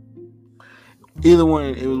 Either one,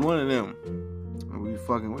 it was one of them. We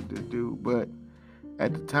fucking with this dude, but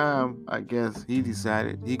at the time, I guess he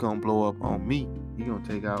decided he gonna blow up on me. He gonna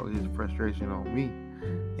take out his frustration on me,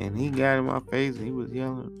 and he got in my face and he was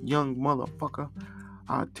yelling, "Young motherfucker,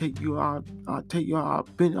 I'll take you out. I'll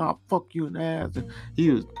fuck you in the ass." And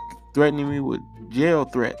he was threatening me with jail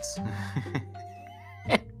threats,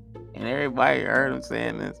 and everybody heard him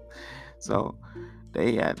saying this, so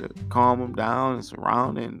they had to calm him down and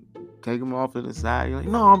surround and take him off to the side. You're like,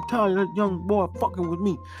 "No, I'm telling you, that young boy fucking with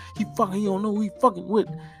me. He don't know who he fucking with."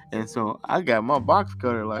 And so I got my box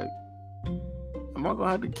cutter, like, am I gonna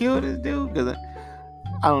have to kill this dude? Because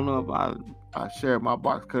I don't know if I shared my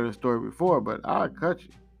box cutter story before, but I'll cut you.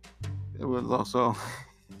 It was also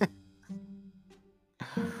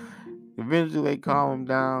eventually they calmed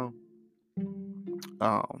him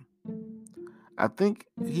down. I think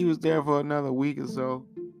he was there for another week or so,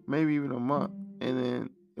 maybe even a month, and then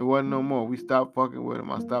it wasn't no more. We stopped fucking with him.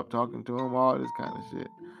 I stopped talking to him, all this kind of shit.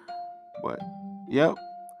 But yep,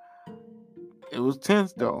 it was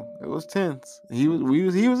tense though. It was tense. He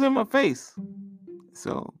was in my face.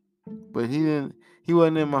 So, but he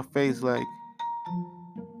wasn't in my face like,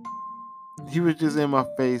 he was just in my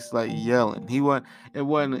face like yelling. It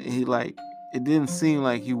didn't seem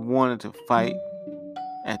like he wanted to fight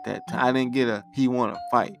at that time. I didn't get he want to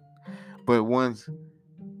fight. But once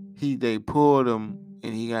they pulled him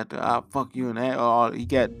and he got the "I'll fuck you" in that, he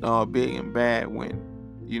got all big and bad when,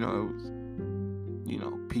 it was,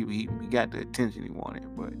 people, he got the attention he wanted.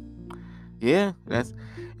 But yeah, that's,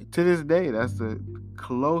 to this day, that's the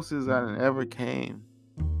closest I ever came.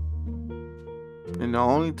 And the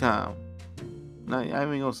only time, I ain't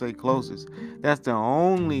gonna say closest, that's the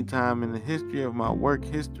only time in the history of my work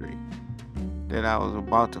history that I was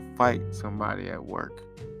about to fight somebody at work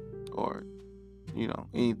or,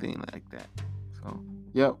 anything like that. So,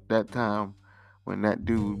 yep, that time when that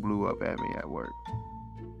dude blew up at me at work.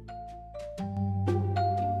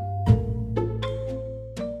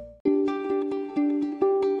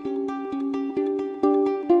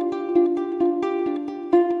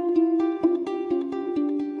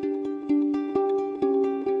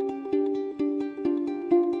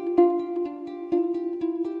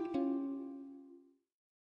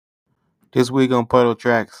 This week on Puddle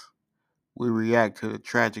Tracks, we react to the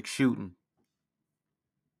tragic shooting.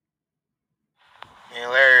 And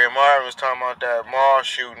Larry and Marvin was talking about that mall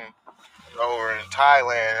shooting over in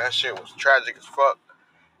Thailand. That shit was tragic as fuck.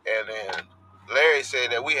 And then Larry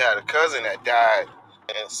said that we had a cousin that died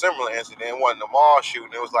in a similar incident. It wasn't a mall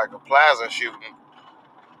shooting, it was like a plaza shooting.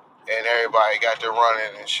 And everybody got to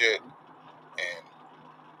running and shit. And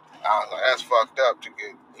I was like, that's fucked up to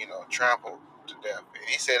get, trampled to death. And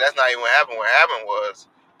he said that's not even what happened. What happened was,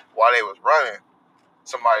 while they was running,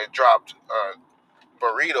 somebody dropped a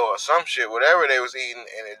burrito or some shit, whatever they was eating,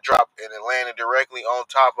 and it dropped and it landed directly on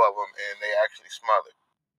top of them, and they actually smothered.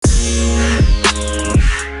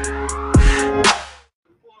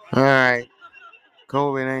 All right,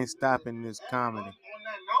 COVID ain't stopping this comedy. On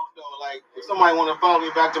that note, though, like, if somebody want to follow me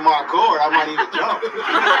back to my core, I might even jump.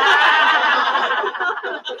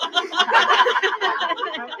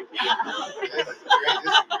 This is a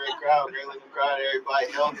great crowd, great looking crowd. Everybody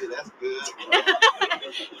healthy. That's good.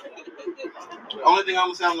 The only thing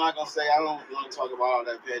I'm not gonna say, I don't want to talk about all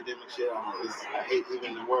that pandemic shit. I hate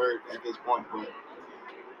even the word at this point, but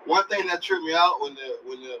one thing that tripped me out when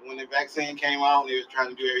the vaccine came out, and they was trying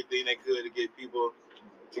to do everything they could to get people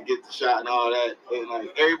to get the shot and all that, and like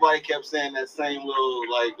everybody kept saying that same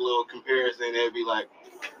little comparison. They'd be like,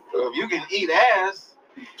 well, if you can eat ass,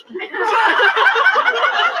 you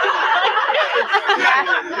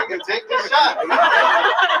can take the shot.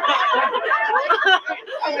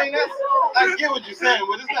 I mean, I get what you're saying,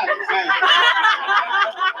 but it's not the same.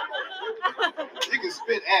 You can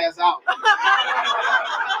spit ass out.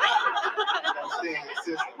 Stay in your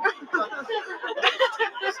system.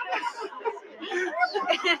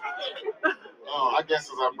 Oh, I guess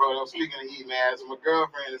as I brought up, speaking of eating ass, my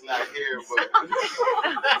girlfriend is not here, but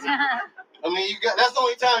I mean, that's the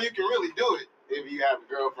only time you can really do it if you have a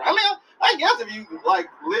girlfriend. I mean, I guess if you like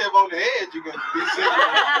live on the edge, you can be sick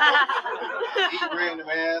and eat random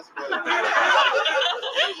ass, but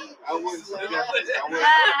I wouldn't suggest it. I wouldn't.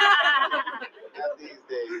 Not these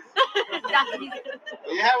days.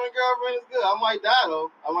 But you having a girlfriend is good. I might die though.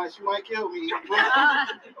 She might kill me.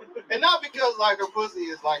 And not because like her pussy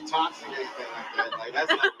is like toxic or anything like that. Like that's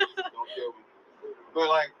not the reason don't kill me. But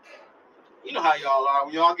like, you know how y'all are.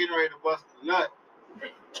 When y'all getting ready to bust the nut,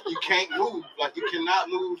 you can't move. Like you cannot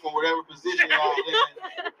move from whatever position y'all in,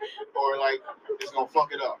 or like it's gonna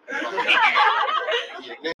fuck it up.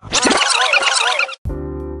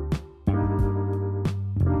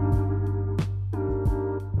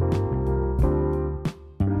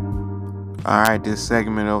 Alright, this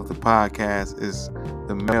segment of the podcast is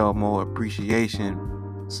the Melmo Appreciation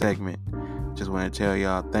segment. Just want to tell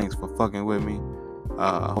y'all thanks for fucking with me.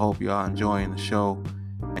 I hope y'all enjoying the show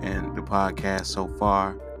and the podcast so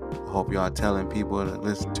far. I hope y'all telling people to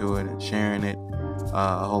listen to it and sharing it.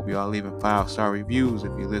 I hope y'all leaving 5-star reviews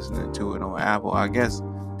if you're listening to it on Apple. I guess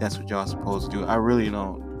that's what y'all supposed to do. I really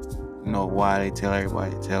don't know why they tell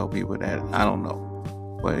everybody to tell people that. I don't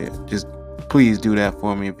know. But just please do that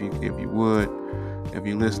for me if you would. If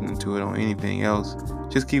you're listening to it on anything else,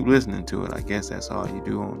 just keep listening to it. I guess that's all you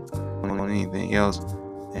do on anything else.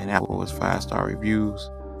 And Apple was 5-star reviews.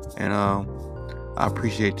 And I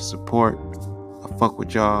appreciate the support. I fuck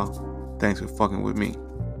with y'all. Thanks for fucking with me.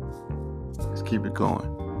 Let's keep it going.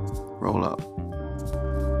 Roll up.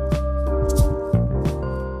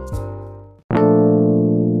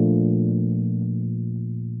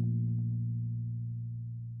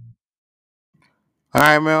 All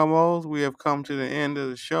right, Melmos, we have come to the end of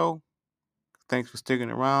the show. Thanks for sticking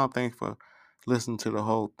around. Thanks for listening to the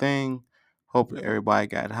whole thing. Hope everybody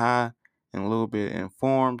got high and a little bit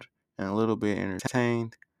informed and a little bit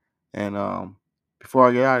entertained. And before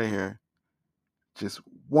I get out of here, just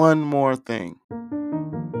one more thing.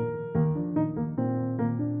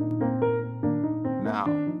 Now,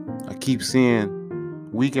 I keep seeing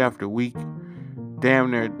week after week,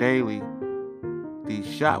 damn near daily, these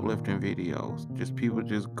shoplifting videos. Just people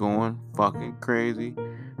just going fucking crazy.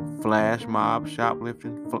 Flash mob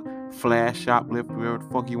shoplifting, flash shoplifting, whatever the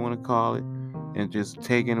fuck you want to call it, and just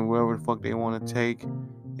taking wherever the fuck they want to take,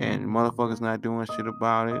 and motherfuckers not doing shit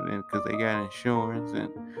about it, and because they got insurance, and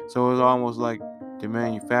so it's almost like the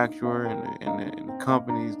manufacturer and the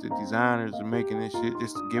companies, the designers are making this shit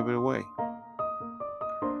just to give it away.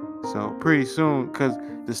 So pretty soon, because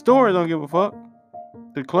the stores don't give a fuck,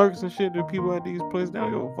 the clerks and shit, the people at these places, they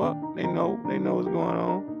don't give a fuck. They know what's going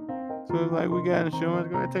on. So it's like, we got insurance,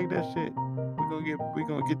 go ahead, take that shit. We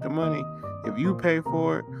gonna get the money if you pay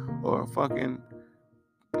for it, or a fucking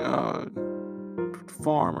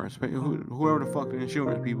farmers, whoever the fuck the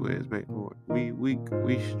insurance people is pay for it.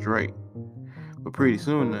 We straight. But pretty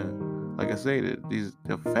soon, like I say,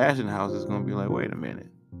 the fashion houses gonna be like, wait a minute,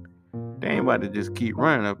 they ain't about to just keep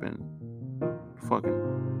running up in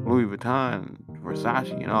fucking Louis Vuitton,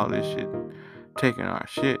 Versace, and all this shit, taking our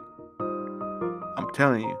shit. I'm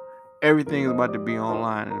telling you, everything is about to be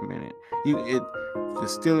online in a minute. The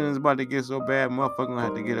stealing is about to get so bad, motherfucker gonna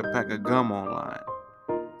have to get a pack of gum online,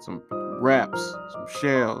 some wraps, some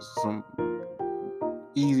shells, some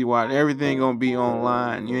easy water. Everything gonna be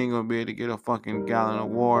online. You ain't gonna be able to get a fucking gallon of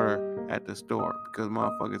water at the store because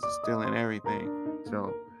motherfuckers are stealing everything.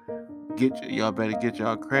 So y'all better get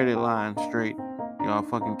y'all credit line straight, y'all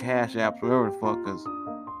fucking cash apps, whatever the fuck, because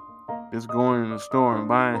this going in the store and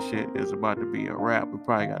buying shit is about to be a wrap. We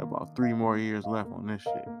probably got about 3 more years left on this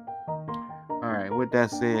shit. Alright, with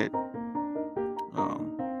that said,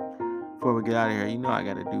 before we get out of here, I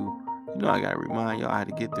gotta remind y'all how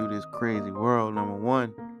to get through this crazy world. Number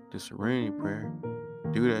 1, the serenity prayer.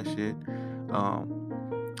 Do that shit.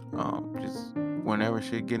 Just whenever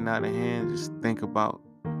shit getting out of hand, just think about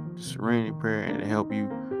the serenity prayer, and it'll help you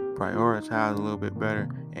prioritize a little bit better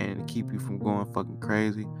and keep you from going fucking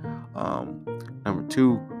crazy. Number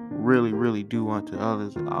 2, really, really do unto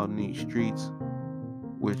others out in these streets,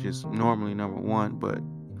 which is normally number one, but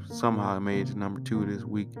somehow it made it to number 2 this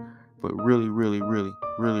week. But really, really, really,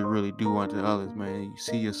 really, really do unto others, man. You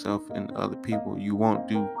see yourself in other people. You won't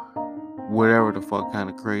do whatever the fuck kind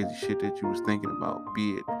of crazy shit that you was thinking about,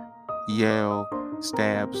 be it yell,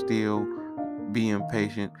 stab, steal, be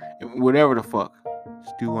impatient, whatever the fuck.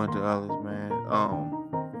 Just do unto others, man.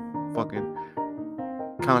 Fucking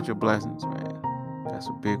count your blessings, man. That's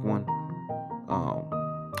a big one.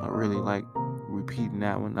 I really like repeating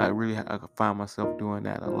that one. I could find myself doing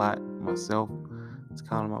that a lot myself. It's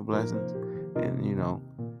counting my blessings, and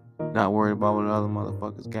not worried about what other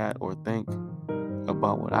motherfuckers got or think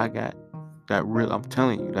about what I got. I'm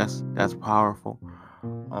telling you, that's powerful.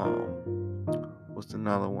 What's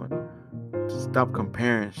another one? Just stop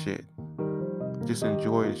comparing shit. Just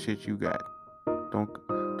enjoy the shit you got.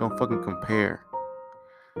 Don't fucking compare.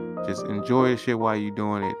 Just enjoy the shit while you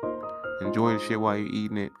doing it. Enjoy the shit while you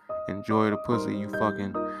eating it. Enjoy the pussy you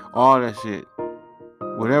fucking. All that shit.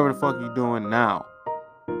 Whatever the fuck you doing now,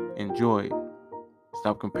 enjoy it.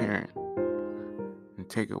 Stop comparing. And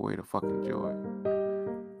take away the fucking joy.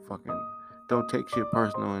 Fucking don't take shit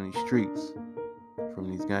personal in these streets. From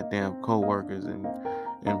these goddamn co-workers and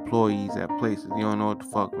employees at places. You don't know what the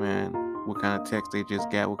fuck, man. What kind of text they just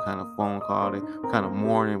got, what kind of phone call what kind of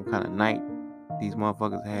morning, what kind of night these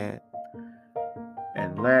motherfuckers had.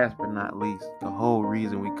 And last but not least, the whole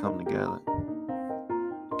reason we come together.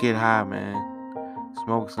 Get high, man.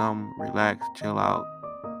 Smoke something, relax, chill out,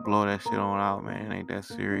 blow that shit on out, man. It ain't that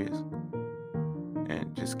serious.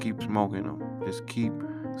 And just keep smoking them. Just keep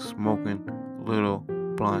smoking little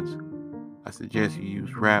blunts. I suggest you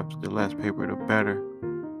use wraps. The less paper, the better.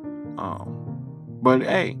 But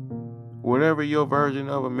hey, whatever your version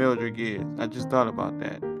of a Mildred is, I just thought about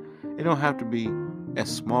that. It don't have to be as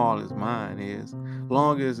small as mine is.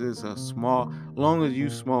 Long as you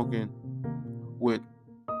smoking with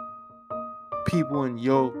people in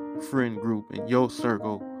your friend group, in your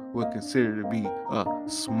circle, would consider to be a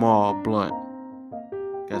small blunt.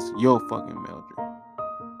 That's your fucking Mildred.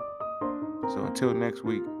 So until next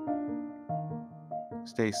week,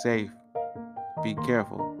 stay safe, be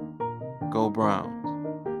careful, go Browns.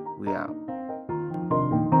 We out.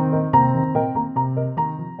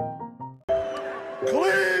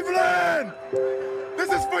 Cleveland!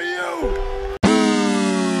 This is for you!